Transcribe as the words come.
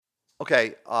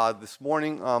Okay, this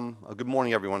morning, good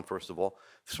morning, everyone, first of all.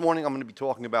 This morning, I'm going to be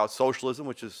talking about socialism,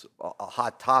 which is a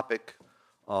hot topic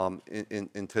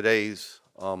in today's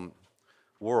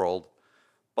world.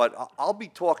 But I'll be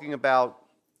talking about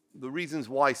the reasons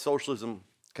why socialism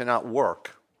cannot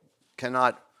work,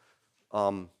 cannot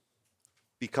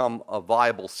become a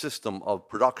viable system of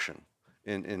production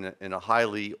in a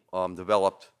highly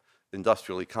developed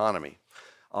industrial economy.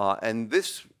 And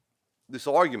this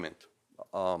argument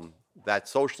that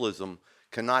socialism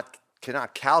cannot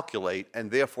calculate and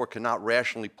therefore cannot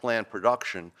rationally plan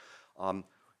production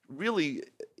really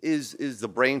is the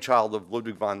brainchild of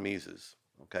Ludwig von Mises.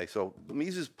 Okay, so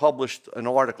Mises published an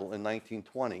article in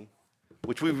 1920,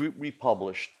 which we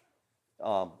republished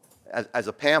as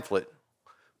a pamphlet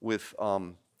with,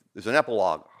 there's an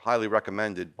epilogue highly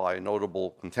recommended by a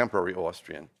notable contemporary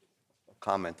Austrian. I'll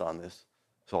comment on this,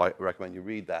 so I recommend you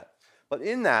read that. But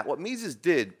in that, what Mises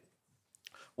did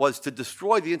was to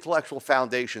destroy the intellectual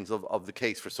foundations of the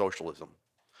case for socialism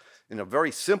in a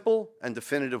very simple and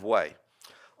definitive way.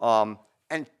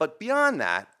 But beyond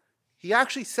that, he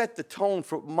actually set the tone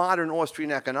for modern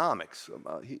Austrian economics.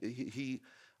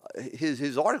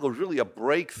 His article is really a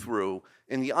breakthrough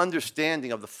in the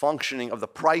understanding of the functioning of the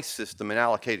price system in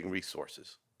allocating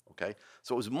resources. Okay,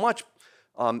 so it was much.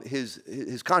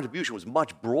 His contribution was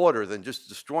much broader than just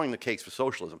destroying the case for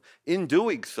socialism. In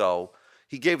doing so,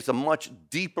 he gave us a much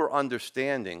deeper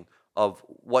understanding of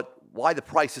why the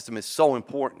price system is so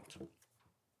important.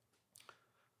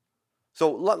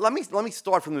 So let me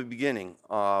start from the beginning,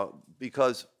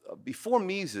 because before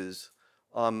Mises,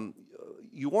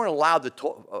 you weren't allowed to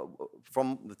talk,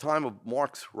 from the time of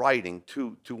Marx's writing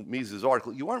to Mises'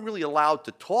 article, you weren't really allowed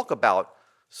to talk about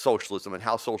socialism and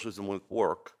how socialism would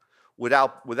work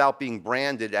without being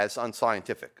branded as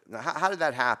unscientific. Now, how did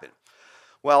that happen?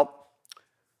 Well,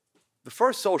 the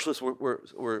first socialists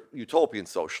were utopian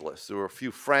socialists. There were a few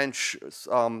French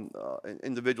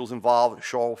individuals involved,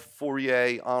 Charles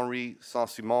Fourier, Henri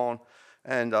Saint-Simon,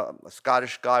 and a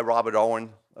Scottish guy, Robert Owen.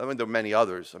 I mean, there were many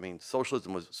others. I mean,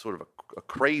 socialism was sort of a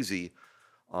crazy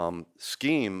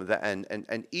scheme,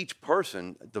 and each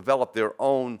person developed their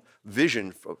own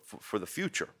vision for the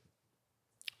future.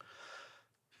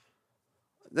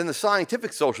 Then the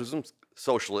scientific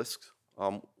socialists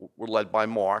were led by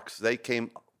Marx. They came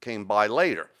by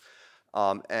later.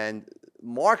 And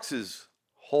Marx's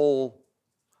whole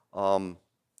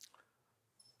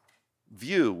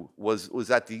view was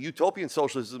that the utopian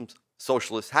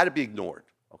socialists had to be ignored.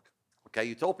 Okay,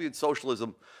 utopian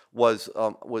socialism was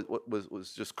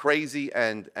just crazy,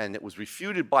 and it was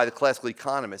refuted by the classical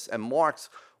economists. And Marx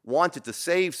wanted to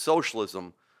save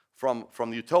socialism from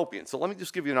the utopians. So let me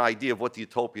just give you an idea of what the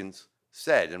utopians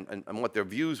said and what their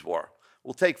views were.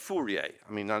 We'll take Fourier.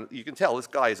 I mean, you can tell this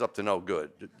guy is up to no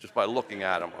good just by looking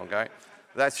at him, okay?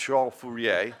 That's Charles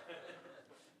Fourier.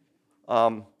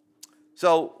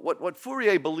 So what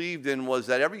Fourier believed in was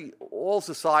that all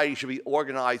society should be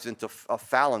organized into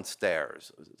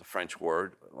phalansteres, the French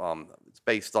word. It's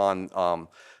based on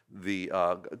the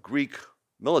Greek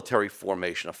military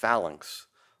formation, a phalanx.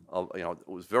 It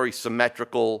was very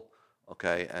symmetrical,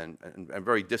 okay, and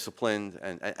very disciplined.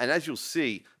 And as you'll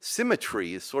see,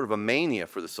 symmetry is sort of a mania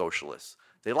for the socialists.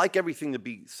 They like everything to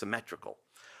be symmetrical.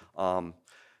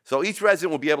 So each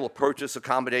resident will be able to purchase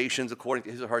accommodations according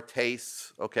to his or her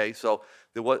tastes, okay? So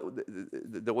there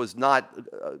was not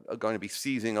going to be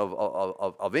seizing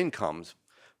of incomes,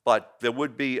 but there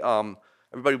would be,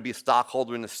 everybody would be a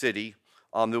stockholder in the city.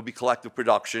 There would be collective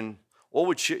production. All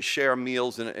would share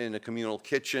meals in a communal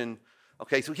kitchen.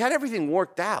 Okay, so he had everything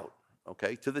worked out,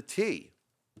 okay, to the T.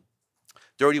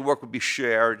 Dirty work would be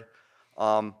shared.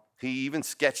 He even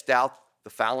sketched out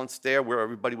the phalanstare where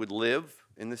everybody would live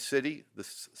in the city. The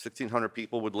 1,600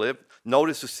 people would live.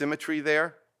 Notice the symmetry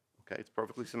there. Okay, it's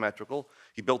perfectly symmetrical.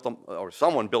 He built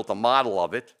someone built a model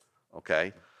of it.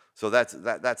 Okay, so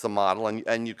that's a model,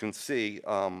 and you can see.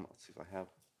 Let's see if I have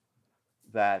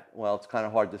that. Well, it's kind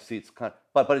of hard to see. It's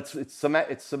but it's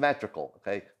symmetrical.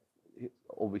 Okay,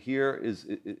 over here is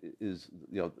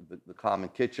the common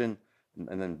kitchen,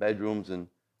 and then bedrooms, and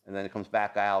then it comes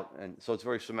back out, and so it's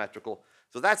very symmetrical.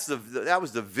 So that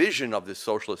was the vision of this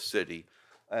socialist city,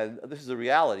 and this is the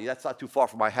reality. That's not too far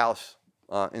from my house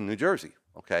in New Jersey.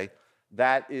 Okay,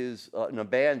 that is an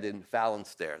abandoned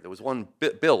phalanstare. There was one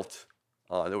built.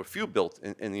 There were a few built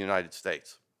in the United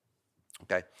States.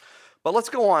 Okay, but let's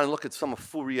go on and look at some of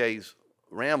Fourier's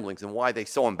ramblings and why they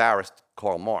so embarrassed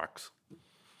Karl Marx.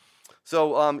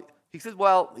 So he said,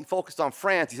 well, he focused on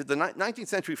France. He said the 19th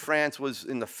century France was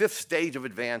in the 5th stage of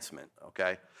advancement,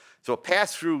 okay? So it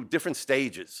passed through different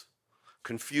stages: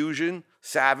 confusion,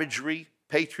 savagery,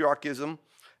 patriarchism,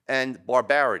 and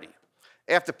barbarity.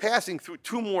 After passing through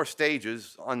two more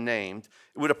stages, unnamed,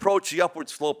 it would approach the upward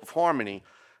slope of harmony,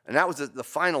 and that was the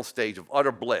final stage of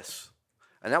utter bliss.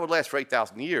 And that would last for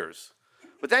 8,000 years.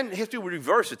 But then history would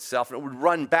reverse itself and it would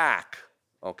run back,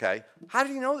 okay? How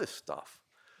did he know this stuff?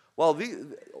 Well,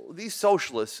 these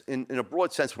socialists, in a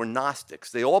broad sense, were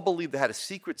Gnostics. They all believed they had a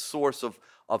secret source of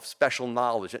special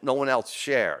knowledge that no one else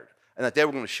shared, and that they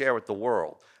were going to share with the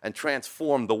world and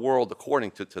transform the world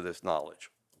according to this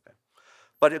knowledge. Okay?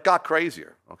 But it got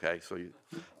crazier, okay?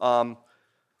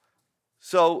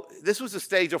 So this was the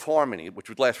stage of harmony, which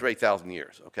would last for 8,000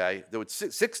 years, okay? There would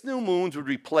six new moons would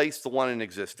replace the one in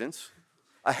existence.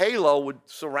 A halo would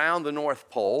surround the North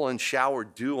Pole and shower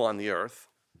dew on the earth.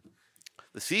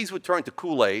 The seas would turn to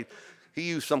Kool-Aid. He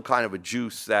used some kind of a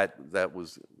juice that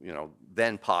was,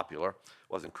 then popular. It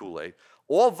wasn't Kool-Aid.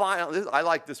 I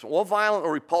like this one. All violent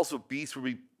or repulsive beasts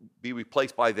would be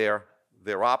replaced by their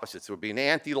opposites. There would be an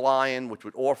anti-lion, which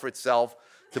would offer itself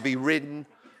to be ridden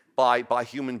by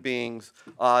human beings.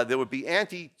 There would be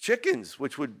anti-chickens,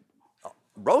 which would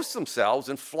roast themselves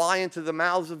and fly into the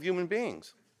mouths of human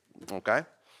beings. Okay?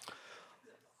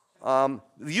 The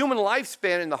human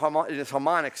lifespan in its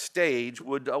harmonic stage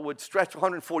would stretch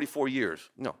 144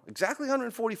 years. No, exactly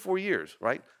 144 years,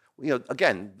 right?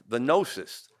 Again, the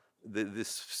gnosis, this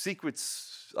secret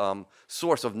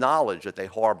source of knowledge that they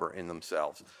harbor in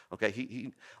themselves.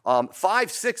 Okay,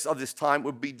 5/6 of this time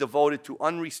would be devoted to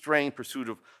unrestrained pursuit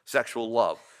of sexual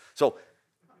love. So,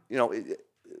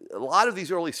 a lot of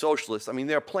these early socialists,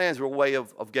 their plans were a way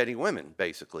of getting women,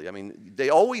 basically. They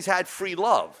always had free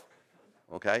love.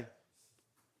 Okay,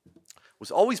 it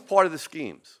was always part of the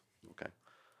schemes. Okay.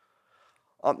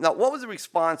 Now, what was the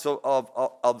response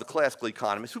of the classical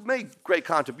economists who made great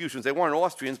contributions? They weren't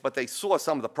Austrians, but they saw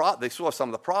some of the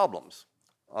problems.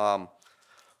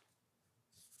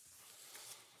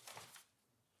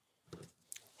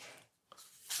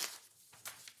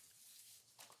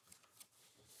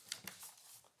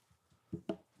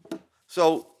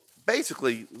 So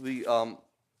basically, the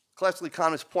classical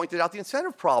economists pointed out the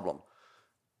incentive problem,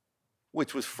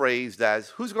 which was phrased as,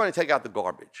 who's going to take out the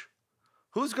garbage?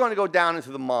 Who's going to go down into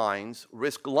the mines,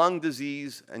 risk lung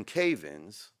disease and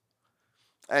cave-ins,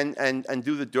 and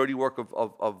do the dirty work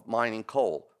of mining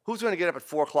coal? Who's going to get up at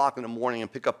 4 o'clock in the morning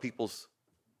and pick up people's,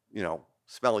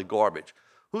 smelly garbage?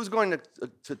 Who's going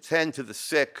to tend to the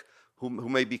sick who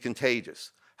may be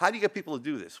contagious? How do you get people to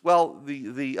do this? Well,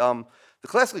 the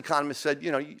classical economists said,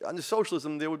 under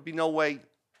socialism, there would be no way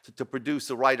to produce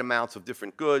the right amounts of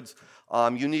different goods.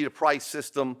 You need a price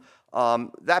system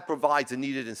that provides the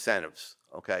needed incentives.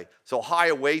 Okay, so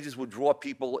higher wages would draw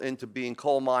people into being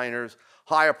coal miners.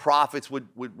 Higher profits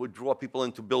would draw people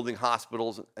into building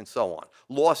hospitals and so on.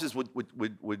 Losses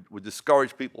would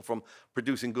discourage people from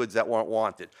producing goods that weren't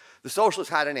wanted. The socialists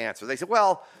had an answer. They said,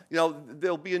 well,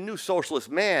 there'll be a new socialist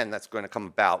man that's going to come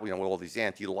about, with all these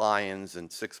anti-lions and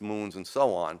 6 moons and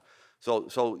so on.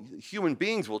 So human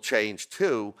beings will change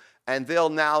too, and they'll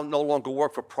now no longer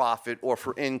work for profit or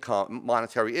for income,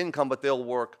 monetary income, but they'll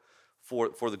work for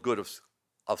the good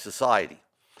of society.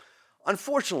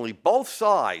 Unfortunately, both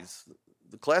sides,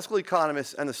 the classical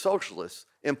economists and the socialists,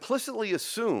 implicitly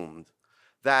assumed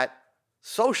that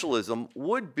socialism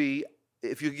would be,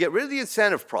 if you get rid of the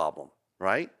incentive problem,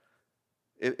 right?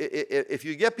 If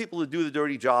you get people to do the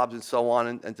dirty jobs and so on,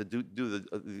 and to do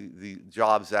the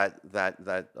jobs that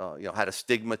had a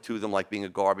stigma to them, like being a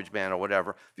garbage man or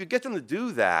whatever, if you get them to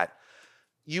do that,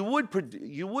 you would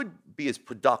be as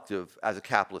productive as a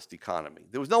capitalist economy.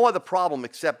 There was no other problem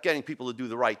except getting people to do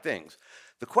the right things.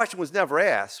 The question was never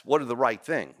asked, what are the right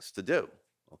things to do?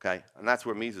 Okay, and that's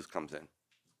where Mises comes in.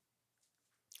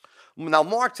 Now,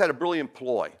 Marx had a brilliant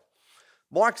ploy.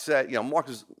 Marx said,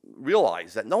 Marx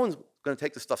realized that no one's going to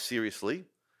take this stuff seriously.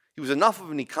 He was enough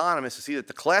of an economist to see that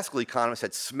the classical economists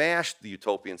had smashed the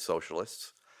utopian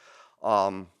socialists.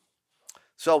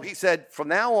 So he said, from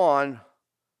now on,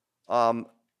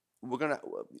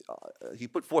 he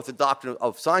put forth the doctrine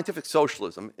of scientific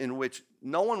socialism, in which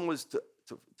no one was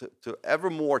to ever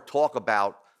more talk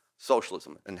about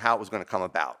socialism and how it was going to come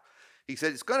about. He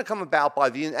said it's going to come about by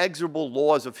the inexorable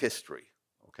laws of history.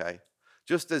 Okay,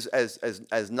 just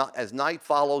as night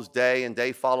follows day and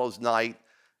day follows night,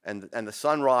 and the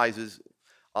sun rises.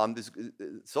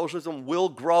 Socialism will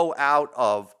grow out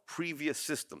of previous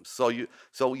systems. So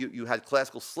you had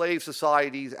classical slave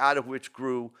societies, out of which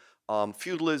grew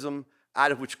feudalism,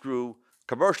 out of which grew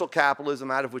commercial capitalism,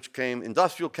 out of which came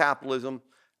industrial capitalism,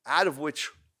 out of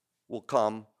which will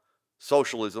come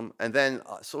socialism, and then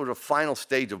sort of final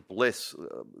stage of bliss,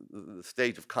 the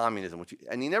stage of communism.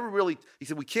 And he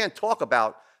said, we can't talk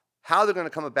about how they're going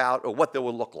to come about or what they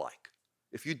will look like.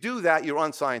 If you do that, you're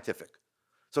unscientific.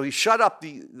 So he shut up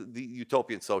the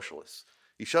utopian socialists.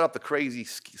 He shut up the crazy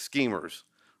schemers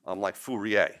like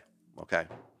Fourier, okay?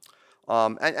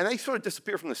 And they sort of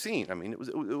disappeared from the scene. I mean, it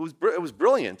was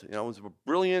brilliant. It was a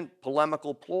brilliant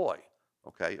polemical ploy,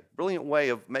 okay? A brilliant way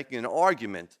of making an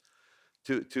argument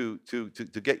to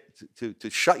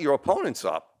shut your opponents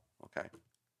up, okay?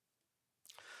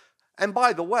 And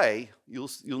by the way,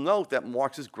 you'll note that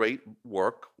Marx's great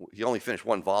work, he only finished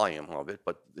one volume of it,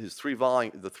 but the three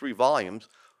volumes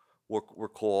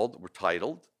were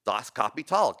titled Das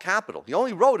Kapital, Capital. He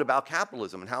only wrote about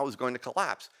capitalism and how it was going to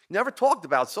collapse. He never talked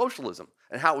about socialism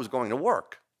and how it was going to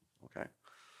work, okay?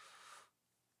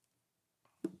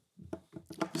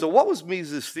 So what was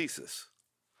Mises' thesis?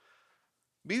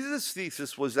 Mises'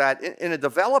 thesis was that in a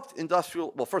developed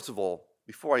industrial, well, first of all,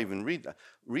 before I even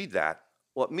read that,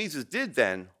 what Mises did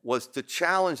then was to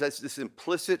challenge this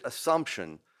implicit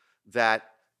assumption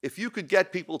that if you could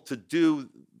get people to do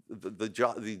the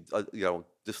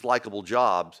dislikable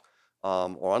jobs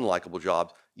or unlikable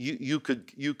jobs, you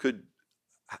could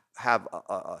have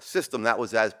a system that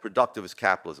was as productive as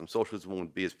capitalism. Socialism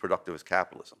wouldn't be as productive as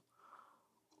capitalism.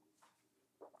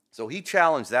 So he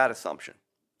challenged that assumption,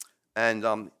 and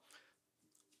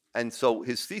so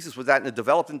his thesis was that in a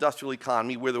developed industrial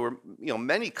economy where there were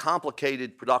many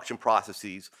complicated production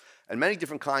processes and many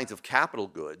different kinds of capital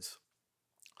goods,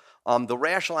 the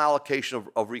rational allocation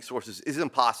of resources is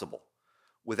impossible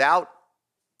without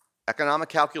economic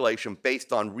calculation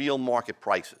based on real market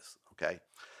prices, okay?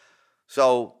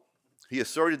 So he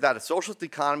asserted that a socialist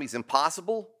economy is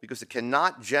impossible because it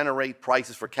cannot generate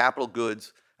prices for capital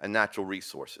goods and natural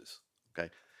resources, okay?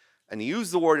 And he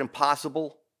used the word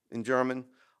impossible in German,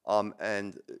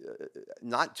 and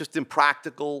not just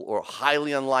impractical or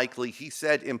highly unlikely. He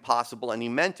said impossible, and he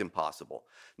meant impossible.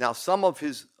 Now, some of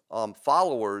his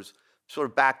followers sort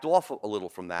of backed off a little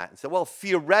from that and said, well,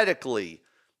 theoretically,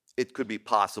 it could be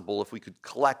possible if we could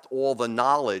collect all the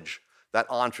knowledge that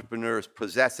entrepreneurs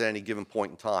possess at any given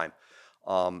point in time.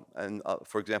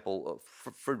 For example,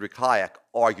 Friedrich Hayek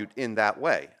argued in that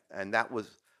way, and that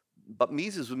was, but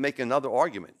Mises would make another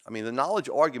argument. I mean, the knowledge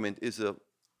argument is a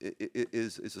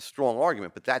strong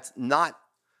argument, but that's not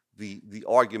the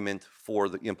argument for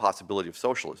the impossibility of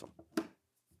socialism.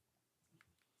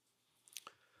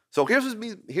 So here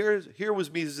was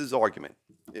Mises' argument.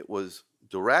 It was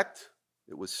direct,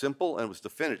 it was simple, and it was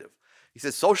definitive. He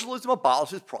says socialism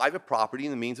abolishes private property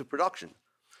and the means of production.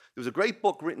 There was a great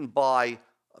book written by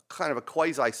kind of a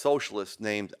quasi-socialist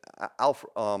named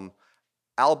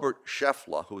Albert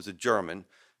Scheffler, who was a German.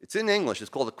 It's in English. It's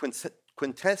called The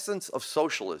Quintessence of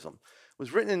Socialism. It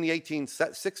was written in the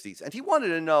 1860s, and he wanted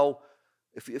to know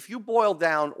if you boil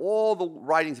down all the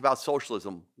writings about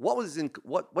socialism,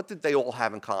 what did they all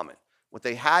have in common? What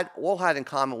they all had in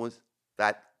common was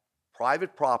that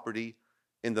private property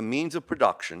in the means of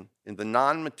production, in the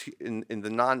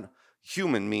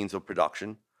non-human means of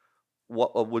production,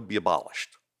 would be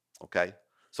abolished. Okay,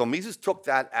 so Mises took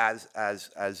that as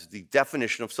the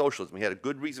definition of socialism. He had a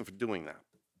good reason for doing that.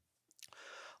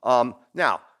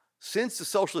 Now, since the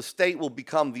socialist state will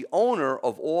become the owner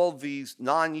of all these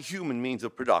non-human means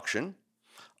of production,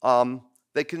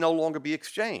 they can no longer be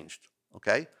exchanged,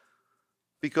 okay?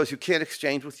 Because you can't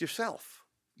exchange with yourself.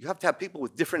 You have to have people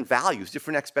with different values,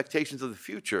 different expectations of the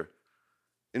future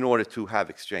in order to have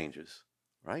exchanges,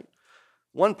 right?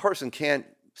 One person can't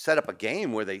set up a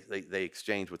game where they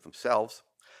exchange with themselves.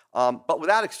 But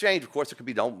without exchange, of course, there could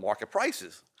be no market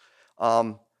prices.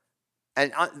 And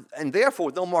therefore,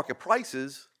 with no market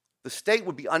prices, the state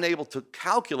would be unable to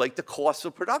calculate the costs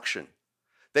of production.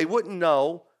 They wouldn't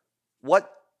know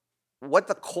what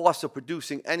the cost of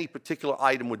producing any particular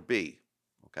item would be,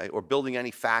 okay, or building any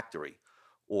factory,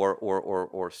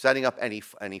 or setting up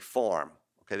any farm.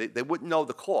 Okay, they wouldn't know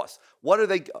the cost.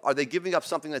 Are they giving up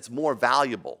something that's more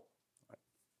valuable?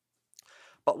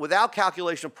 But without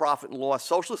calculation of profit and loss,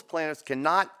 socialist planners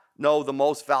cannot know the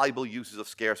most valuable uses of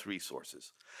scarce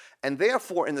resources. And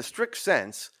therefore, in the strict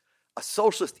sense, a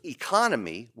socialist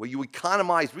economy where you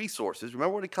economize resources,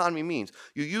 remember what economy means,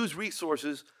 you use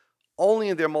resources only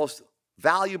in their most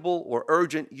valuable or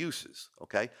urgent uses,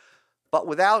 okay? But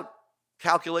without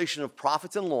calculation of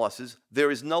profits and losses,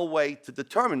 there is no way to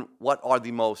determine what are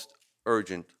the most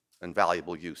urgent and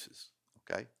valuable uses,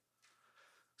 okay?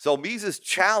 So Mises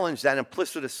challenged that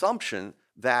implicit assumption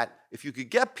that if you could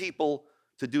get people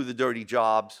to do the dirty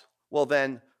jobs, well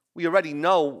then we already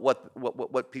know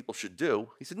what people should do.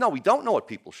 He said, no, we don't know what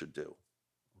people should do,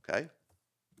 okay?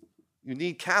 You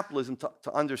need capitalism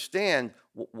to understand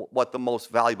what the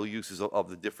most valuable uses of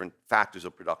the different factors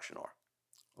of production are,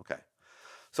 okay?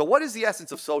 So what is the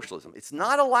essence of socialism? It's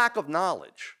not a lack of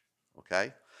knowledge,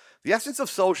 okay? The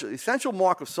essential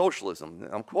mark of socialism,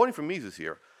 I'm quoting from Mises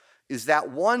here, is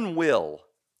that one will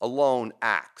alone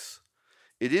acts.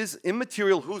 It is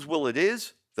immaterial whose will it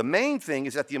is. The main thing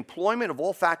is that the employment of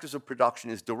all factors of production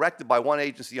is directed by one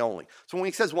agency only. So when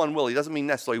he says one will, he doesn't mean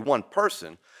necessarily one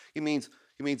person. He means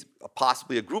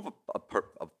possibly a group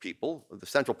of people, the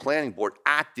Central Planning Board,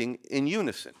 acting in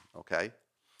unison, okay?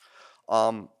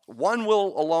 One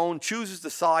will alone chooses,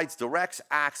 decides, directs,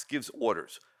 acts, gives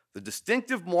orders. The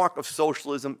distinctive mark of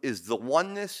socialism is the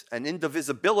oneness and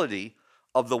indivisibility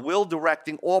of the will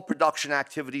directing all production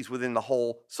activities within the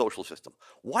whole social system.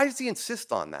 Why does he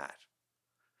insist on that?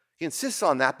 He insists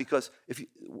on that because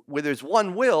where there's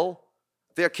one will,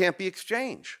 there can't be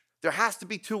exchange. There has to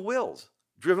be two wills,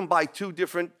 driven by two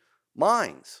different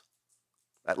minds,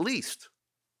 at least.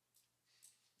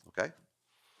 Okay?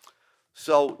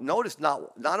 So notice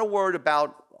not a word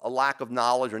about a lack of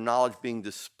knowledge or knowledge being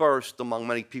dispersed among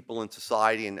many people in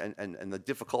society and the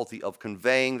difficulty of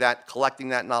conveying that, collecting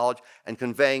that knowledge and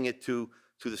conveying it to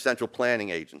the central planning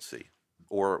agency,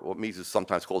 or what Mises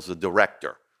sometimes calls the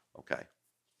director. Okay?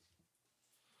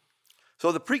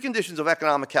 So the preconditions of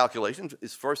economic calculation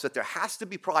is first that there has to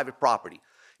be private property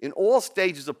in all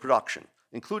stages of production,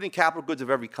 including capital goods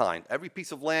of every kind. Every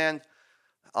piece of land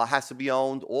has to be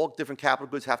owned. All different capital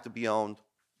goods have to be owned.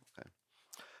 Okay.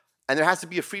 And there has to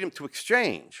be a freedom to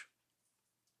exchange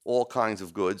all kinds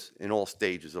of goods in all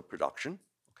stages of production.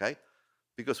 Okay?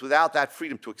 Because without that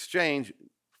freedom to exchange,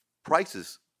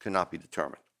 prices cannot be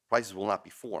determined. Prices will not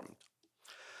be formed.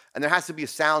 And there has to be a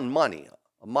sound money,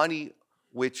 a money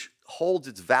which holds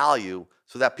its value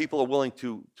so that people are willing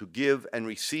to give and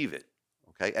receive it,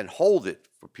 okay, and hold it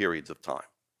for periods of time.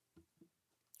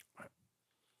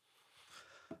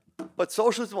 But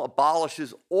socialism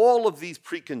abolishes all of these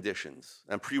preconditions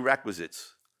and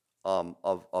prerequisites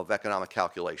of economic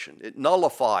calculation. It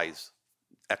nullifies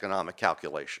economic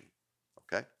calculation,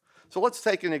 okay? So let's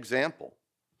take an example.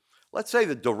 Let's say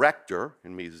the director,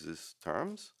 in Mises'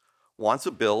 terms, wants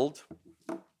to build,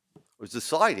 or is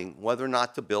deciding whether or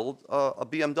not to build a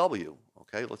BMW,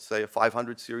 okay? Let's say a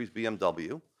 500 series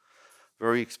BMW,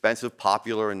 very expensive,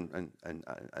 popular, and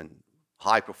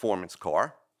high-performance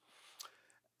car.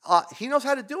 He knows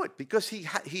how to do it because he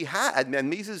had, and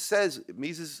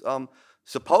Mises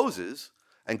supposes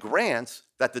and grants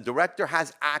that the director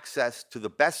has access to the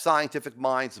best scientific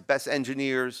minds, the best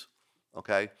engineers,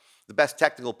 okay, the best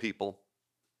technical people.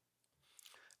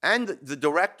 And the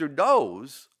director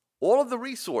knows all of the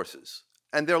resources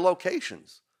and their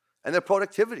locations and their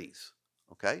productivities,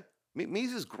 okay?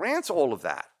 Mises grants all of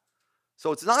that.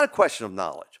 So it's not a question of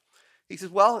knowledge. He says,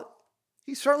 well,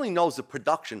 he certainly knows the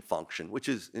production function, which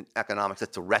is in economics,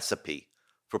 that's a recipe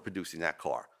for producing that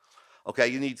car. Okay,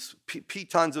 you need P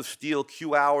tons of steel,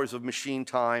 Q hours of machine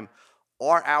time,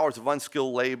 R hours of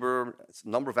unskilled labor,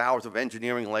 number of hours of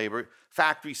engineering labor,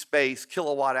 factory space,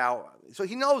 kilowatt hour. So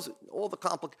he knows all the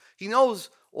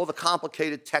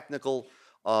complicated technical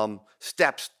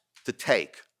steps to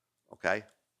take. Okay,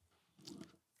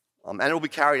 and it will be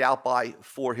carried out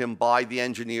for him by the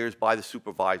engineers, by the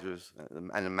supervisors,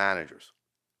 and the managers.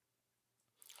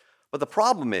 But the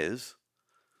problem is,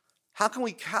 how can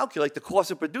we calculate the cost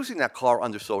of producing that car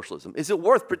under socialism? Is it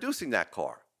worth producing that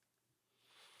car?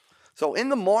 So in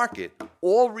the market,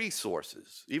 all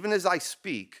resources, even as I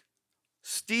speak,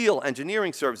 steel,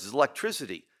 engineering services,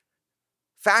 electricity,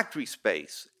 factory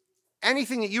space,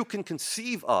 anything that you can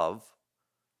conceive of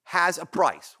has a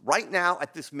price right now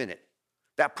at this minute.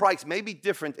 That price may be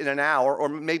different in an hour or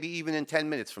maybe even in 10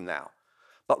 minutes from now.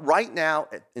 But right now,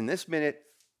 in this minute,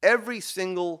 every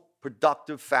single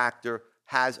productive factor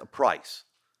has a price.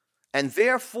 And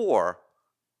therefore,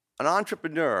 an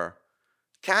entrepreneur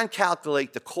can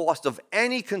calculate the cost of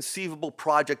any conceivable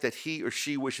project that he or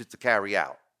she wishes to carry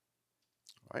out.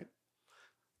 Right?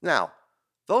 Now,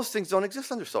 those things don't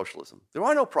exist under socialism. There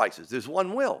are no prices. There's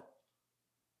one will.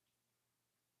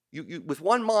 With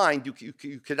one mind,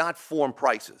 you cannot form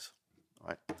prices.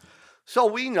 Right? So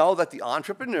we know that the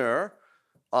entrepreneur,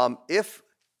 if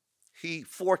he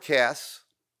forecasts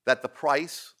that the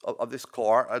price of this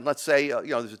car, and let's say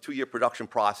there's a 2-year production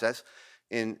process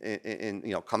in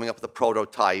coming up with a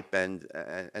prototype and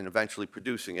eventually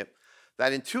producing it,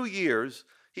 that in 2 years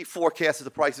he forecasts that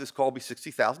the price of this car will be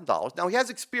 $60,000. Now he has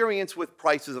experience with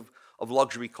prices of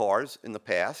luxury cars in the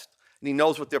past, and he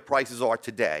knows what their prices are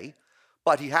today,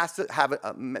 but he has to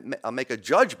make a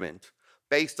judgment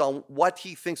based on what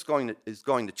he thinks is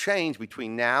going to change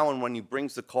between now and when he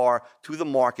brings the car to the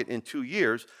market in 2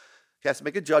 years. He has to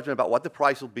make a judgment about what the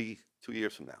price will be 2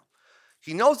 years from now.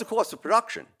 He knows the cost of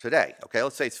production today, okay?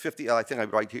 Let's say it's I think I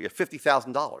write here,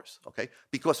 $50,000, okay?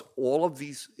 Because all of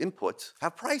these inputs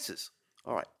have prices,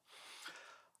 all right?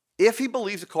 If he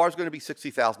believes the car is going to be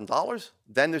 $60,000,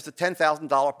 then there's the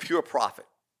 $10,000 pure profit,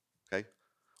 okay?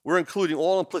 We're including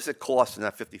all implicit costs in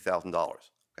that $50,000,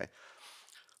 okay?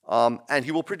 And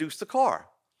he will produce the car.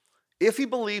 If he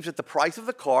believes that the price of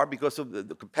the car, because of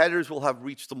the competitors will have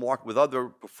reached the mark with other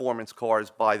performance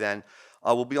cars by then,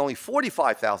 will be only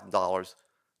 $45,000,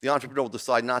 the entrepreneur will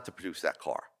decide not to produce that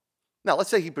car. Now,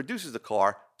 let's say he produces the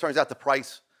car, turns out the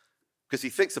price, because he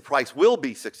thinks the price will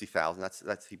be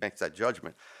 $60,000, he makes that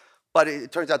judgment, but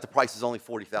it turns out the price is only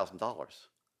 $40,000.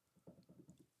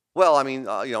 Well, I mean,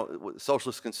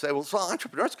 socialists can say, well, so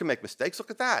entrepreneurs can make mistakes. Look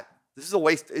at that. This is a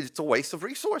waste. It's a waste of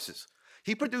resources.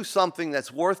 He produced something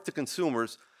that's worth to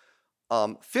consumers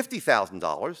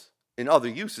 $50,000 in other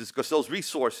uses, because those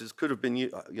resources could have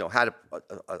been, had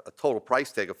a total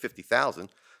price tag of $50,000,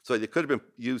 so they could have been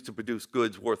used to produce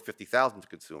goods worth $50,000 to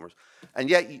consumers. And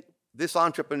yet, this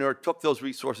entrepreneur took those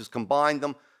resources, combined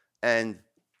them, and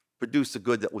produced a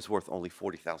good that was worth only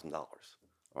 $40,000.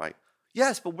 Right?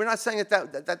 Yes, but we're not saying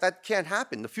that can't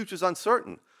happen. The future's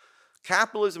uncertain.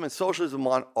 Capitalism and socialism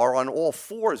are on all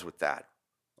fours with that.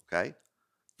 Okay?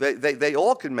 They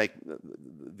all can make,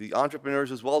 the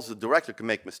entrepreneurs as well as the director can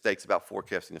make mistakes about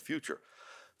forecasting the future.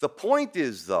 The point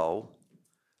is, though,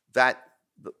 that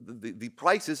the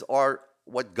prices are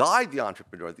what guide the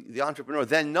entrepreneur. The entrepreneur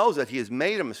then knows that he has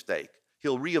made a mistake.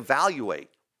 He'll reevaluate.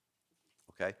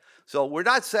 Okay? So we're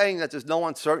not saying that there's no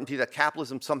uncertainty, that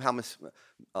capitalism somehow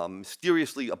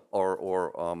mysteriously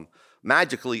or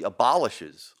magically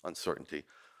abolishes uncertainty.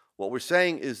 What we're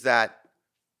saying is that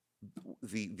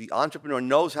the entrepreneur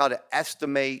knows how to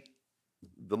estimate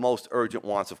the most urgent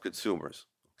wants of consumers,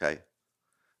 okay,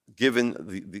 given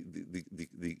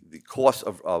the cost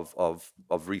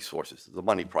of resources, the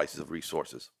money prices of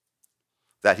resources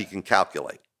that he can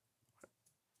calculate.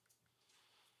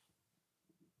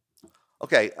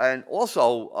 Okay, and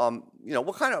also,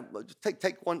 what kind of,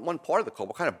 take one part of the car,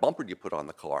 what kind of bumper do you put on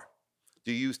the car?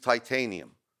 Do you use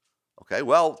titanium? Okay,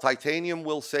 well, titanium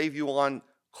will save you on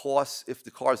costs if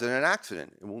the car's in an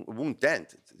accident. It won't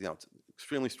dent. It's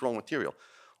extremely strong material.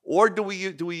 Or do we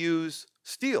use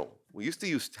steel? We used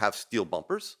to have steel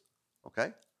bumpers,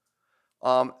 okay?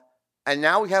 And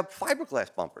now we have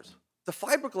fiberglass bumpers. The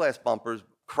fiberglass bumpers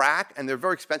crack, and they're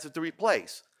very expensive to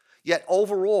replace. Yet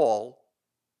overall,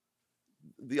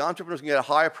 the entrepreneurs can get a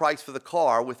higher price for the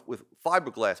car with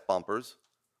fiberglass bumpers,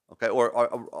 okay, or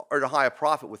a higher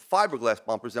profit with fiberglass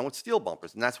bumpers than with steel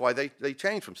bumpers. And that's why they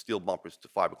changed from steel bumpers to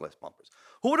fiberglass bumpers.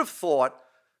 Who would have thought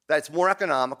that it's more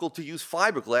economical to use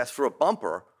fiberglass for a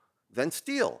bumper than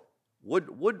steel?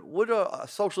 Would a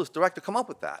socialist director come up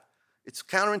with that? It's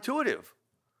counterintuitive.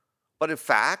 But in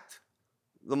fact,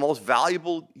 the most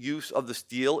valuable use of the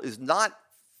steel is not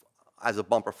as a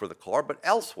bumper for the car, but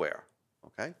elsewhere,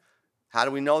 okay? How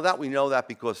do we know that? We know that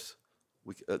because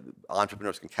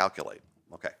entrepreneurs can calculate.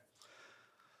 Okay.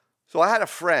 So I had a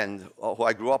friend who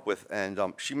I grew up with, and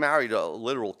she married a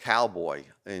literal cowboy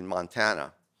in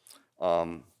Montana. He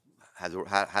has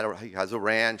a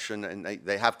ranch, and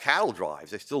they have cattle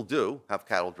drives. They still do have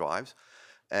cattle drives.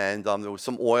 And there was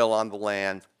some oil on the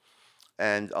land.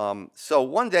 And so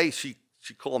one day she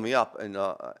called me up, and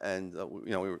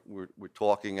we were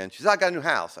talking, and she said, I got a new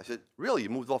house. I said, really? You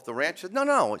moved off the ranch? She said,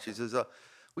 no. She says,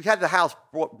 we had the house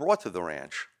brought to the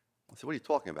ranch. I said, what are you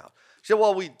talking about? She said,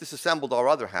 well, we disassembled our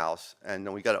other house, and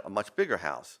then we got a much bigger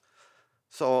house.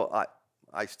 So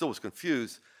I still was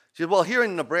confused. She said, well, here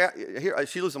in Nebraska,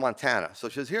 she lives in Montana. So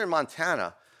she says, here in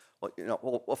Montana,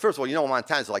 well, first of all,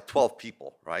 Montana's like 12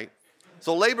 people, right?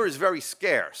 So labor is very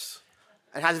scarce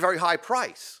and has a very high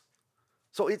price.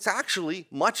 So it's actually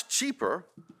much cheaper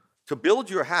to build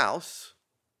your house,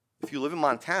 if you live in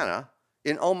Montana,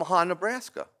 in Omaha,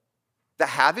 Nebraska, to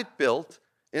have it built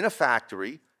in a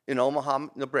factory in Omaha,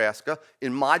 Nebraska,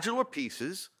 in modular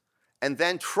pieces, and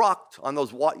then trucked on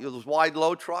those wide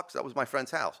load trucks. That was my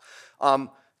friend's house.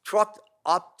 Trucked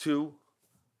up to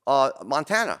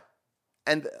Montana.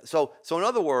 And so in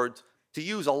other words, to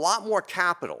use a lot more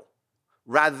capital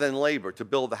rather than labor to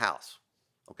build the house,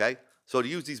 okay? So to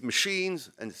use these machines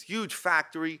and this huge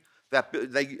factory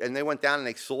they went down and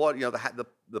they saw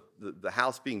the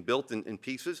house being built in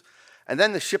pieces, and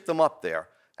then they shipped them up there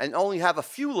and only have a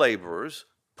few laborers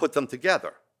put them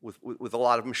together with a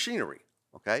lot of machinery,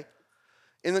 okay?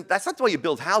 And that's not the way you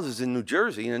build houses in New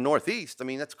Jersey, in the Northeast. I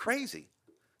mean, that's crazy.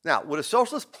 Now, would a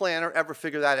socialist planner ever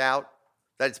figure that out?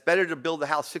 That it's better to build the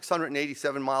house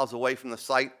 687 miles away from the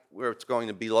site where it's going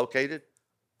to be located?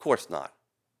 Of course not,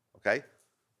 okay?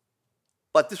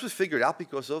 But this was figured out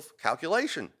because of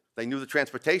calculation. They knew the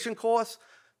transportation costs.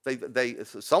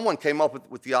 Someone came up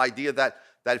with the idea that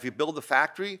if you build a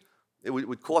factory, it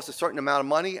would cost a certain amount of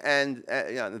money, and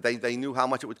they knew how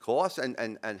much it would cost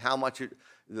and how much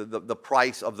the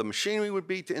price of the machinery would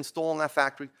be to install in that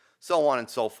factory, so on and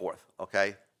so forth,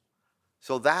 okay?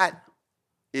 So that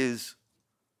is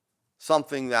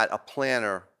something that a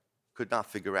planner could not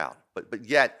figure out. But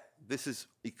yet, this is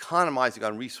economizing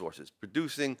on resources,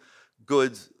 producing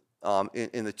goods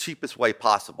in the cheapest way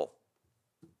possible.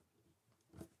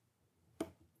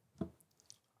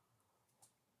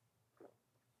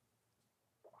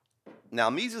 Now,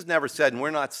 Mises never said, and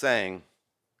we're not saying,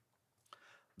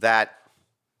 that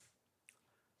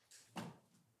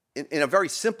in a very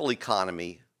simple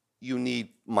economy, you need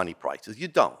money prices. You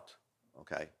don't,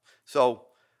 okay? So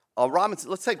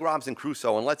let's take Robinson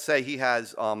Crusoe, and let's say he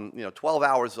has 12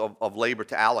 hours of labor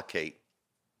to allocate.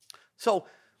 So,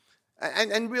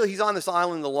 and really, he's on this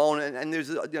island alone, and there's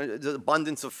an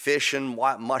abundance of fish and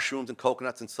mushrooms and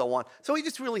coconuts and so on. So he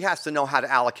just really has to know how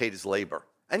to allocate his labor.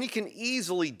 And he can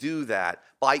easily do that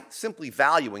by simply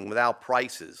valuing without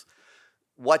prices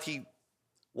what's the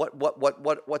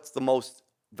most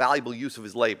valuable use of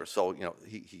his labor. So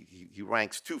he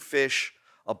ranks 2 fish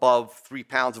above 3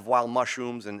 pounds of wild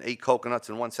mushrooms and 8 coconuts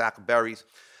and 1 sack of berries.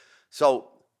 So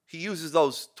he uses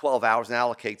those 12 hours and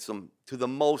allocates them to the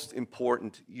most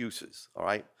important uses. All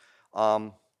right.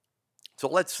 So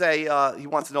let's say he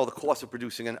wants to know the cost of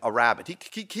producing a rabbit. He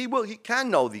can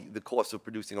know the cost of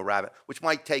producing a rabbit, which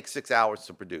might take 6 hours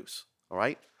to produce. All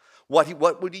right.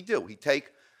 What would he do?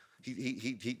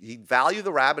 He'd value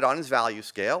the rabbit on his value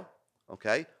scale.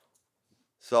 Okay.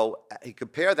 So he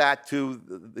compare that to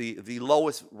the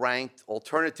lowest ranked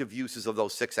alternative uses of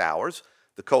those 6 hours,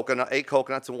 8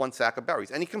 coconuts and 1 sack of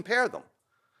berries, and he compared them.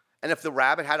 And if the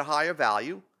rabbit had a higher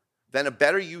value, then a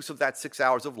better use of that 6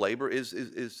 hours of labor is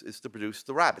to produce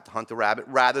the rabbit, to hunt the rabbit,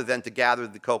 rather than to gather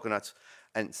the coconuts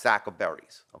and sack of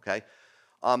berries, okay?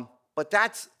 But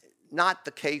that's not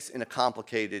the case in a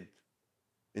complicated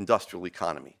industrial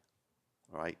economy,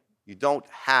 all right? You don't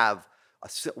have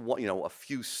a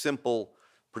few simple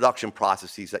production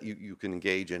processes that you can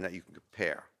engage in, that you can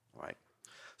compare, all right?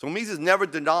 So Mises never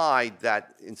denied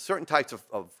that in certain types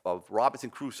of Robinson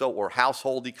Crusoe or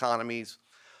household economies,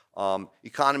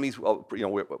 economies,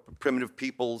 where primitive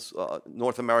peoples,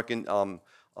 North American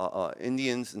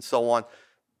Indians, and so on,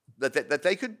 that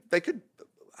they could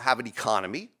have an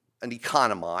economy and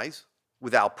economize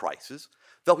without prices.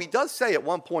 Though he does say at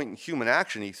one point in Human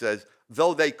Action, he says,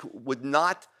 though they would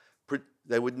not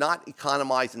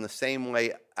economize in the same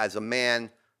way as a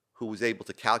man who was able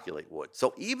to calculate would.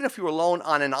 So even if you were alone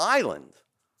on an island,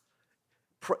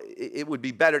 it would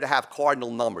be better to have cardinal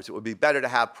numbers. It would be better to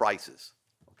have prices.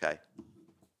 Okay.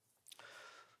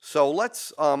 So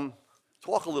let's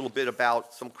talk a little bit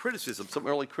about some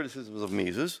early criticisms of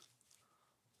Mises.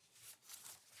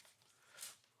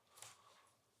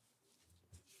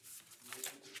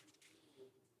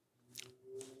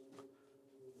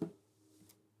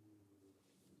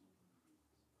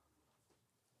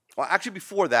 Well, actually,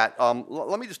 before that,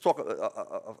 let me just talk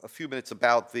a few minutes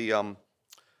about the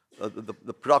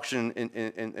production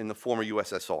in the former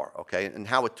USSR, okay, and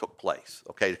how it took place,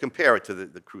 okay, to compare it to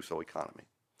the Crusoe economy.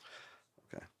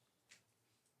 Okay.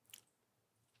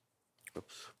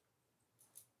 Oops.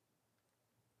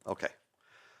 Okay.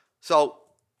 So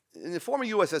in the former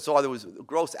USSR, there was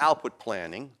gross output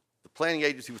planning. The planning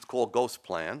agency was called Ghost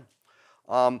Plan.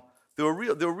 There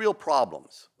were real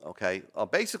problems, okay.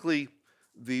 Basically,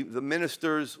 the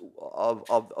ministers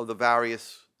of the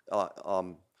various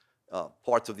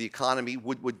parts of the economy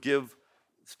would give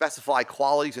specified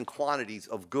qualities and quantities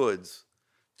of goods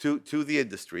to the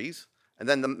industries, and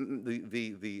then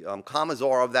the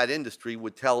commissar of that industry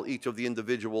would tell each of the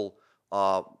individual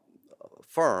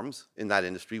firms in that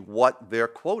industry what their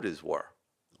quotas were,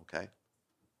 okay?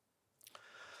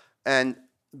 And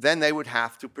then they would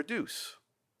have to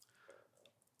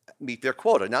meet their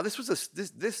quota. Now,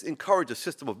 this encouraged a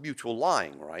system of mutual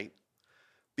lying, right?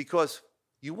 Because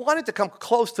you wanted to come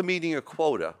close to meeting your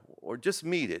quota, or just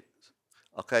meet it,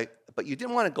 okay? But you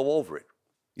didn't want to go over it.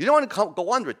 You didn't want to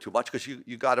go under it too much, because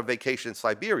you got a vacation in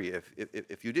Siberia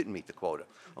if you didn't meet the quota,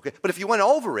 okay? But if you went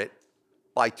over it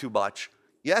by too much,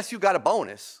 yes, you got a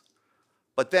bonus,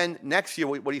 but then next year,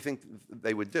 what do you think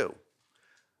they would do?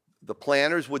 The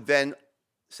planners would then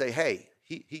say, hey,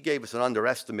 he gave us an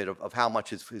underestimate of how much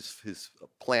his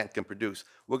plant can produce.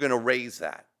 We're going to raise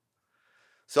that.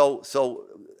 So,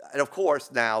 and of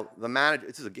course now the manager.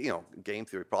 This is a game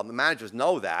theory problem. The managers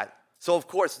know that, so of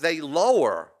course they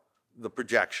lower the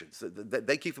projections.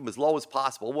 They keep them as low as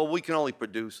possible. Well, we can only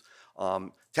produce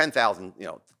 10,000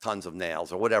 tons of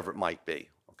nails or whatever it might be.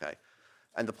 Okay,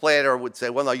 and the planner would say,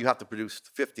 well, no, you have to produce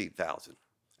 15,000,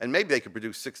 and maybe they could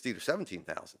produce 16 or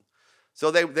 17,000.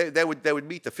 So they would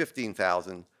meet the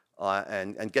 15,000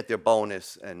 and get their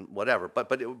bonus and whatever.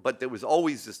 But there was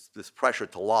always this pressure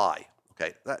to lie.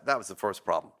 Okay, that was the first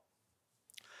problem.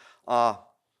 But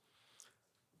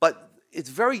it's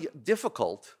very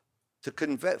difficult to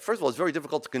convey. First of all, it's very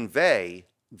difficult to convey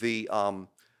when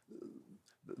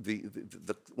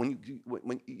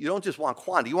you don't just want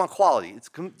quantity, you want quality. It's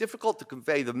difficult to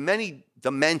convey the many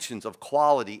dimensions of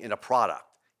quality in a product,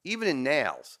 even in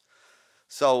nails.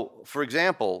 So, for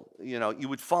example, you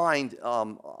would find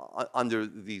under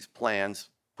these plans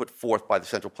put forth by the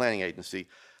Central Planning Agency,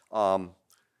 and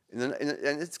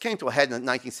it came to a head in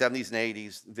the 1970s and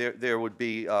 80s. There would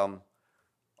be a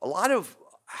lot of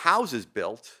houses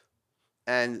built,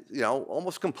 and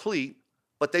almost complete,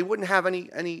 but they wouldn't have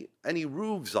any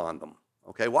roofs on them.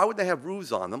 Okay, why would they have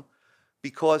roofs on them?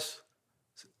 Because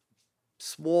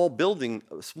small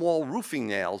roofing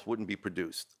nails wouldn't be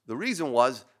produced. The reason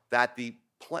was that the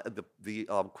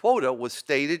quota was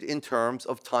stated in terms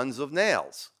of tons of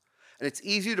nails, and it's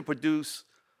easier to produce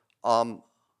a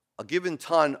given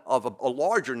ton of a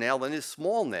larger nail than is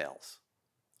small nails.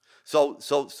 So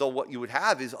what you would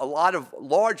have is a lot of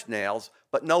large nails,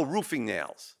 but no roofing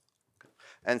nails.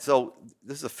 And so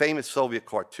this is a famous Soviet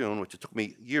cartoon, which it took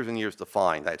me years and years to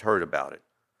find. I'd heard about it.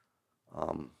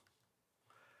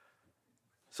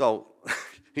 So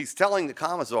he's telling the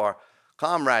commissar,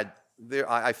 comrade,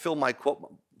 I filled my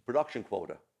production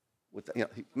quota.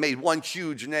 He made one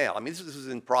huge nail. I mean, this is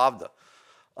in Pravda.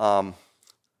 So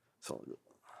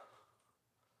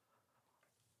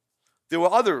there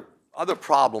were other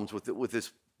problems with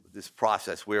this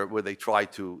process where they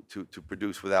tried to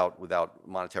produce without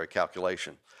monetary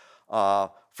calculation.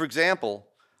 For example,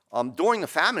 during the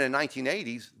famine in the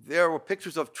 1980s, there were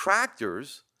pictures of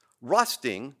tractors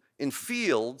rusting in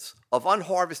fields of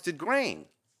unharvested grain.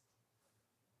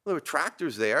 There were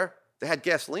tractors there. They had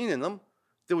gasoline in them.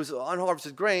 There was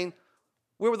unharvested grain.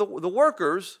 Where the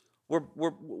workers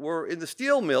were in the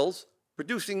steel mills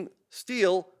producing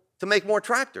steel to make more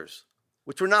tractors,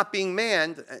 which were not being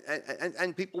manned,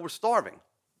 and people were starving.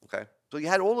 Okay, so you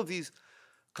had all of these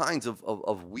kinds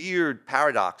of weird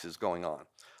paradoxes going on.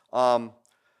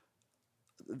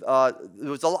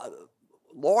 There was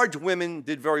large women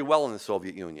did very well in the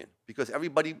Soviet Union because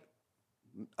everybody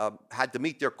had to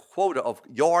meet their quota of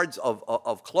yards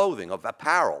of clothing, of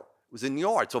apparel. It was in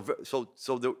yards. So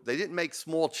they didn't make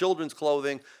small children's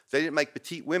clothing. They didn't make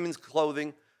petite women's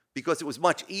clothing because it was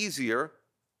much easier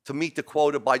to meet the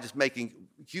quota by just making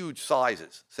huge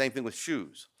sizes. Same thing with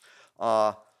shoes.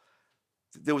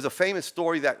 There was a famous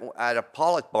story that at a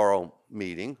Politburo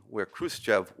meeting where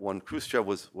Khrushchev, when Khrushchev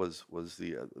was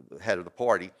the head of the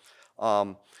party,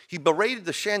 he berated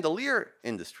the chandelier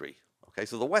industry. Okay,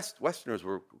 so the Westerners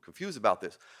were confused about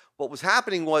this. What was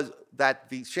happening was that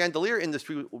the chandelier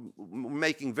industry were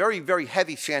making very, very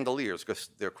heavy chandeliers because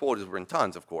their quotas were in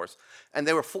tons, of course, and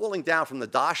they were falling down from the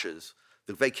dashas,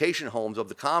 the vacation homes of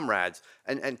the comrades,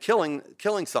 and killing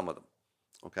some of them.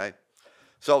 Okay,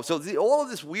 so all of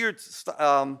this weird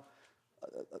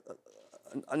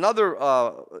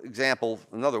another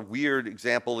weird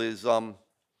example is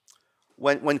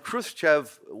when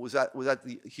Khrushchev was at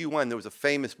the UN. There was a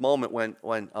famous moment when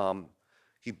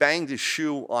he banged his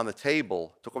shoe on the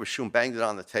table, took off his shoe and banged it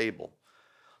on the table,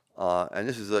 and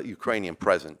this is a Ukrainian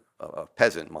peasant,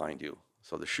 mind you.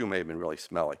 So the shoe may have been really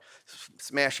smelly.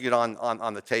 Smashing it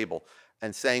on the table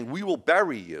and saying, "We will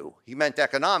bury you." He meant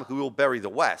economically, we will bury the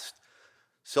West.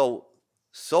 So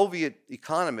Soviet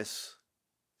economists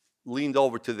leaned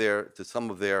over to some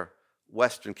of their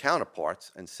Western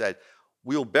counterparts and said,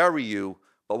 "We'll bury you,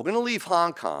 but we're going to leave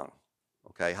Hong Kong.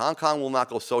 Okay, Hong Kong will not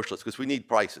go socialist because we need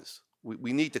prices.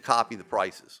 We need to copy the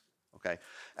prices." Okay,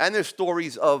 and there's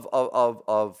stories of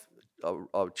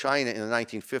China in the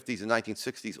 1950s and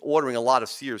 1960s ordering a lot of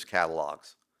Sears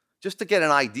catalogs just to get an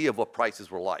idea of what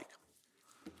prices were like.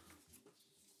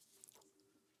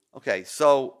 Okay,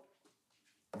 so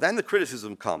then the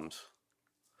criticism comes.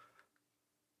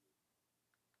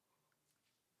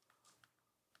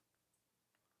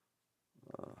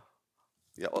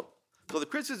 So the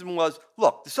criticism was,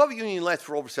 look, the Soviet Union lasted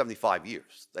for over 75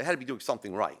 years. They had to be doing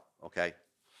something right, okay?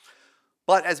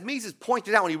 But as Mises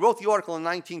pointed out when he wrote the article in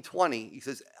 1920, he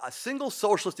says, a single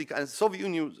socialist economy, and the Soviet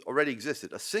Union already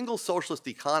existed, a single socialist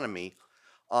economy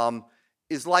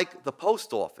is like the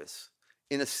post office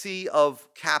in a sea of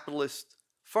capitalist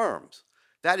firms.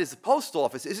 That is, the post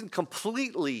office isn't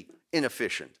completely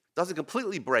inefficient. doesn't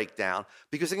completely break down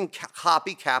because it can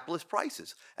copy capitalist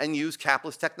prices and use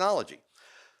capitalist technology.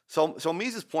 So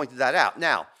Mises pointed that out.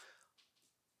 Now,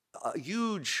 a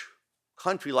huge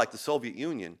country like the Soviet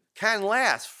Union can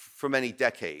last for many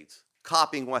decades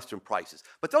copying Western prices.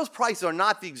 But those prices are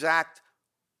not the exact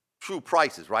true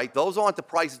prices, right? Those aren't the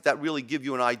prices that really give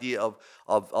you an idea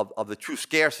of the true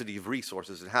scarcity of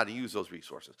resources and how to use those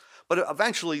resources. But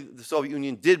eventually, the Soviet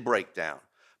Union did break down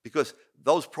because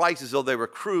those prices, though they were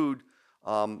crude,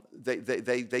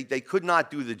 they could not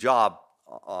do the job,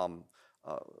 of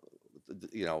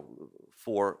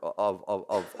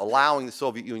allowing the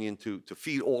Soviet Union to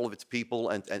feed all of its people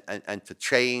and to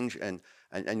change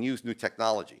and use new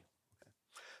technology.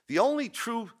 The only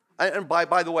true, and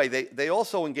by the way, they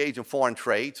also engage in foreign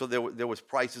trade. So there was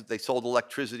prices. They sold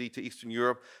electricity to Eastern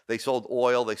Europe. They sold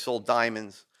oil. They sold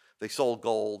diamonds. They sold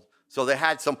gold. So they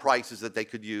had some prices that they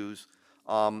could use.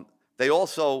 They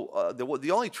also,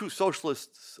 the only true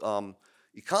socialist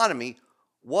economy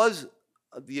was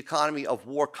the economy of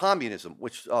war communism,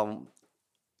 which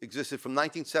existed from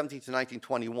 1917 to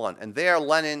 1921. And there,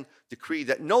 Lenin decreed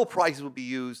that no prices would be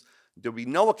used. There would be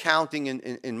no accounting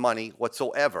in money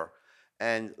whatsoever.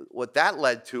 And what that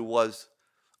led to was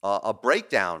a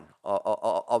breakdown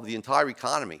of the entire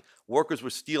economy. Workers were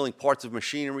stealing parts of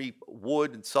machinery,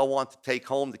 wood, and so on to take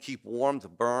home, to keep warm, to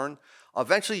burn.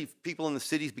 Eventually, people in the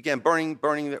cities began burning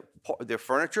their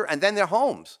furniture and then their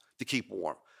homes to keep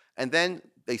warm. And then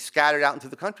they scattered out into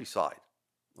the countryside,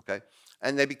 okay?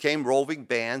 And they became roving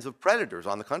bands of predators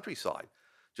on the countryside,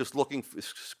 just looking,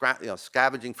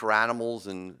 scavenging for animals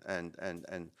and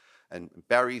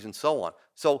berries and so on.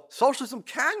 So socialism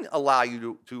can allow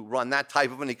you to run that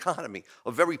type of an economy,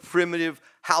 a very primitive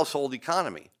household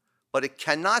economy, but it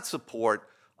cannot support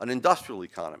an industrial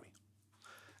economy.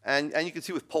 And you can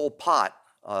see with Pol Pot,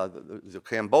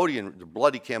 the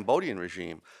bloody Cambodian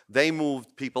regime, they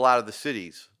moved people out of the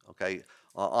cities, okay,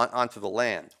 onto the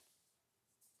land.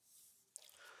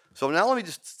 So now let me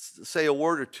just say a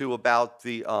word or two about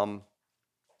the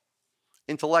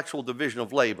intellectual division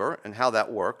of labor and how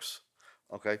that works.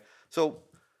 Okay, so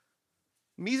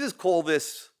Mises called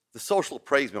this the social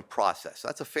appraisement process.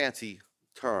 That's a fancy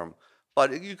term,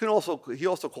 but he also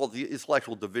called it the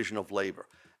intellectual division of labor,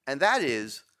 and that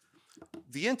is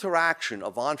the interaction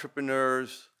of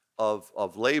entrepreneurs,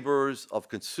 of laborers, of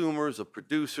consumers, of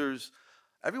producers,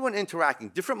 everyone interacting,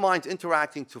 different minds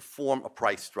interacting to form a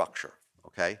price structure.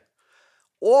 Okay,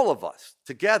 all of us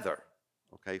together,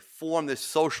 okay, form this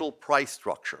social price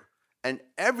structure, and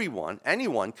anyone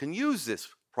can use this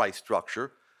price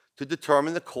structure to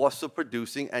determine the costs of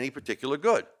producing any particular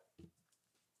good.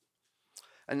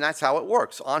 And that's how it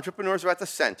works. Entrepreneurs are at the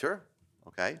center,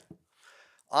 okay?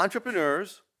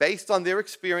 Entrepreneurs, based on their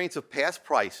experience of past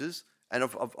prices and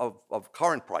of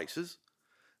current prices,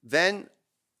 then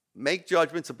make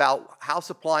judgments about how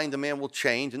supply and demand will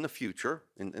change in the future,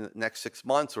 in the next 6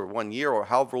 months or 1 year or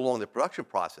however long the production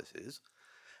process is.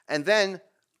 And then,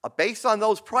 based on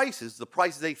those prices, the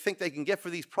prices they think they can get for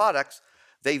these products,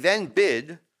 they then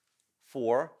bid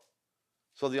for.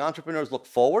 So the entrepreneurs look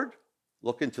forward,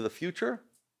 look into the future.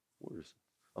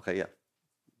 Okay, yeah.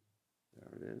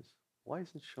 There it is. Why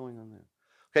isn't it showing on there?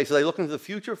 Okay, so they look into the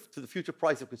future, to the future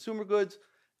price of consumer goods,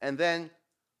 and then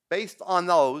based on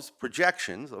those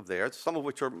projections of theirs, some of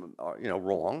which are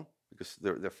wrong because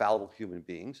they're fallible human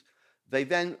beings, they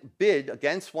then bid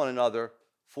against one another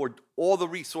for all the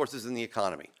resources in the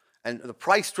economy. And the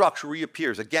price structure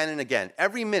reappears again and again.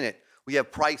 Every minute we have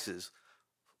prices,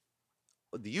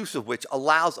 the use of which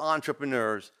allows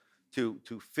entrepreneurs to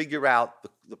figure out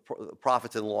the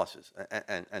profits and losses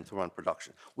and to run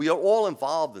production. We are all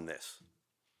involved in this.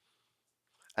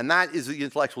 And that is the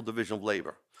intellectual division of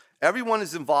labor. Everyone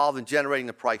is involved in generating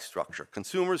the price structure.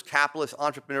 Consumers, capitalists,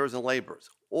 entrepreneurs, and laborers.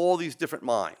 All these different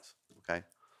minds, okay?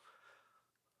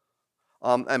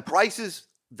 And prices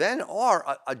then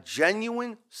are a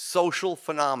genuine social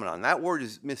phenomenon. That word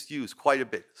is misused quite a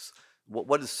bit.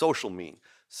 What does social mean?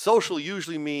 Social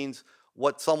usually means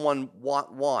what someone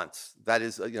wants. That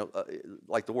is,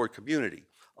 like the word community.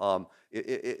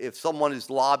 If someone is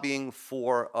lobbying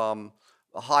for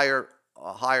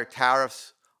higher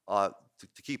tariffs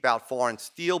to keep out foreign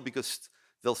steel, because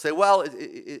they'll say, well,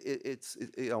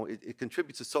 it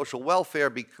contributes to social welfare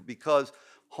because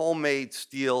homemade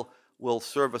steel will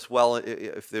serve us well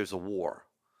if there's a war.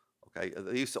 Okay,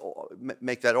 they used to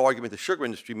make that argument. The sugar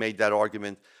industry made that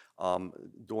argument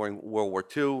during World War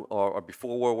II or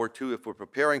before World War II. If we're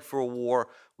preparing for a war,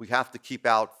 we have to keep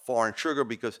out foreign sugar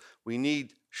because we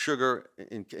need sugar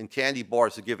in candy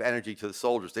bars to give energy to the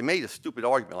soldiers. They made a stupid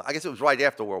argument. I guess it was right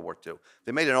after World War II.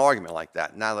 They made an argument like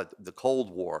that. Now that the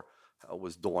Cold War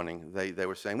was dawning. They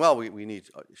were saying, well, we need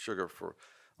sugar for,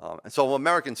 and so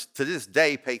Americans to this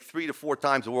day pay 3 to 4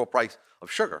 times the world price of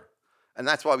sugar, and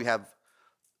that's why we have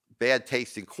bad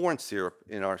tasting corn syrup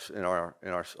in our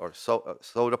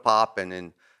soda pop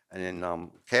and in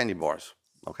candy bars.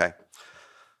 Okay.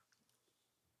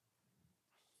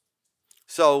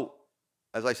 So,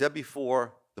 as I said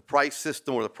before, the price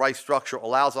system or the price structure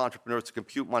allows entrepreneurs to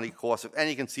compute money costs of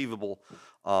any conceivable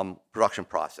production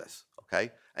process,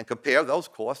 okay, and compare those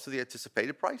costs to the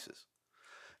anticipated prices.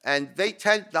 And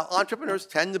the entrepreneurs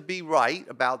tend to be right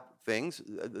about things,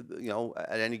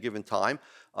 at any given time.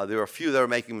 There are a few that are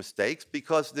making mistakes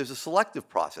because there's a selective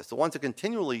process. The ones that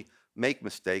continually make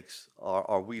mistakes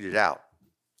are weeded out.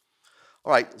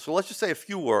 All right, so let's just say a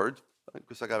few words,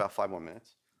 because I got about 5 more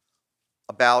minutes,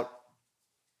 about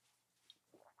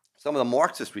some of the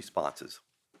Marxist responses.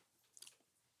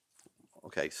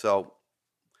 Okay, so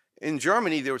in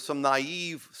Germany, there were some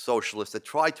naive socialists that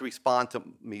tried to respond to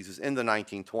Mises in the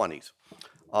 1920s.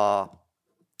 The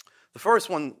first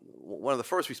one of the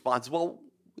first responses, well,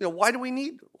 why do we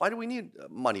need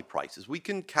money prices? We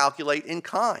can calculate in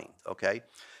kind, okay?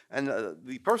 And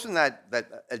the person that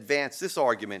advanced this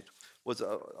argument was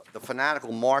the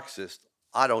fanatical Marxist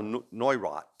Otto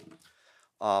Neurath.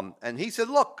 And he said,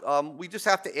 look, we just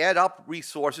have to add up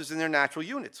resources in their natural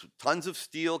units. Tons of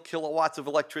steel, kilowatts of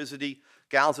electricity,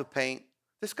 gallons of paint.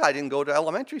 This guy didn't go to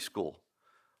elementary school.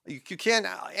 You can't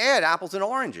add apples and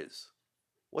oranges.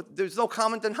 There's no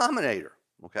common denominator,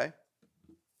 okay?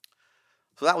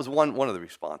 So that was one of the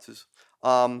responses.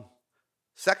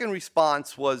 Second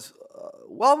response was,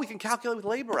 well, we can calculate with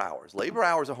labor hours. Labor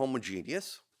hours are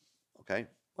homogeneous, okay?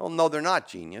 Well, no, they're not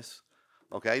genius.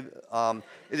 Okay,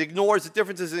 it ignores the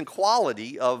differences in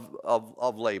quality of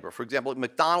labor. For example,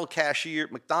 McDonald's cashiers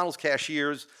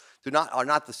are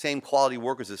not the same quality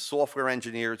workers as software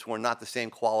engineers, who are not the same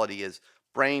quality as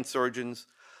brain surgeons.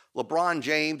 LeBron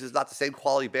James is not the same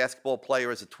quality basketball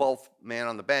player as a 12th man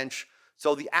on the bench.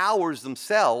 So the hours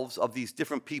themselves of these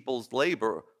different people's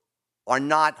labor are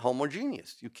not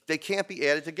homogeneous. They can't be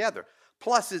added together.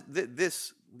 Plus,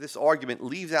 this argument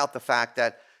leaves out the fact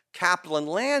that capital and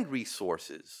land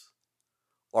resources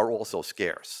are also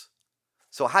scarce.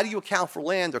 So how do you account for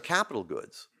land or capital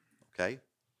goods? Okay,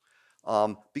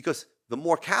 because the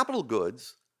more capital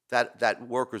goods that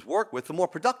workers work with, the more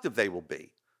productive they will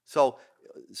be. So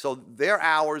their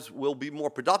hours will be more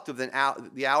productive than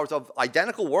the hours of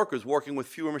identical workers working with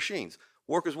fewer machines.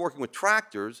 Workers working with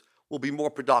tractors will be more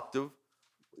productive.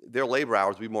 Their labor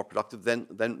hours will be more productive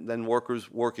than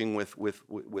workers working with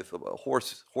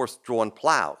horse-drawn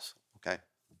plows. Okay,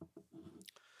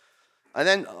 and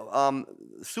then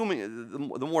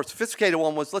assuming the more sophisticated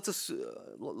one was,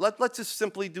 let's just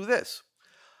simply do this.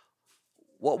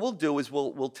 What we'll do is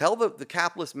we'll tell the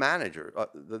capitalist manager,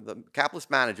 the capitalist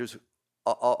managers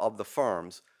of the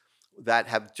firms that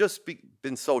have just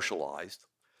been socialized.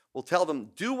 We'll tell them,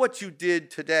 do what you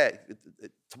did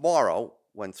tomorrow.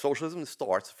 When socialism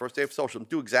starts, the first day of socialism,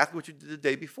 do exactly what you did the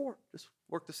day before. Just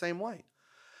work the same way.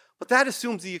 But that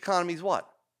assumes the economy is what?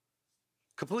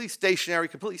 Completely stationary,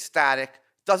 completely static,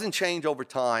 doesn't change over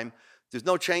time. There's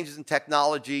no changes in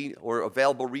technology or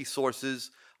available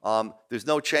resources. There's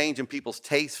no change in people's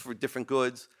tastes for different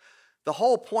goods. The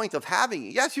whole point of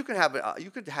having, yes, you could have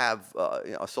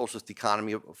a socialist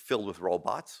economy filled with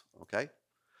robots, okay?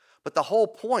 But the whole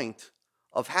point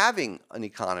of having an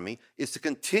economy is to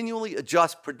continually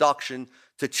adjust production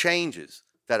to changes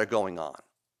that are going on,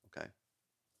 okay?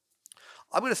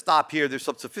 I'm going to stop here. There's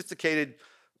some sophisticated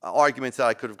arguments that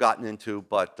I could have gotten into,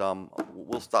 but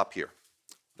we'll stop here.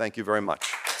 Thank you very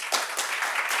much.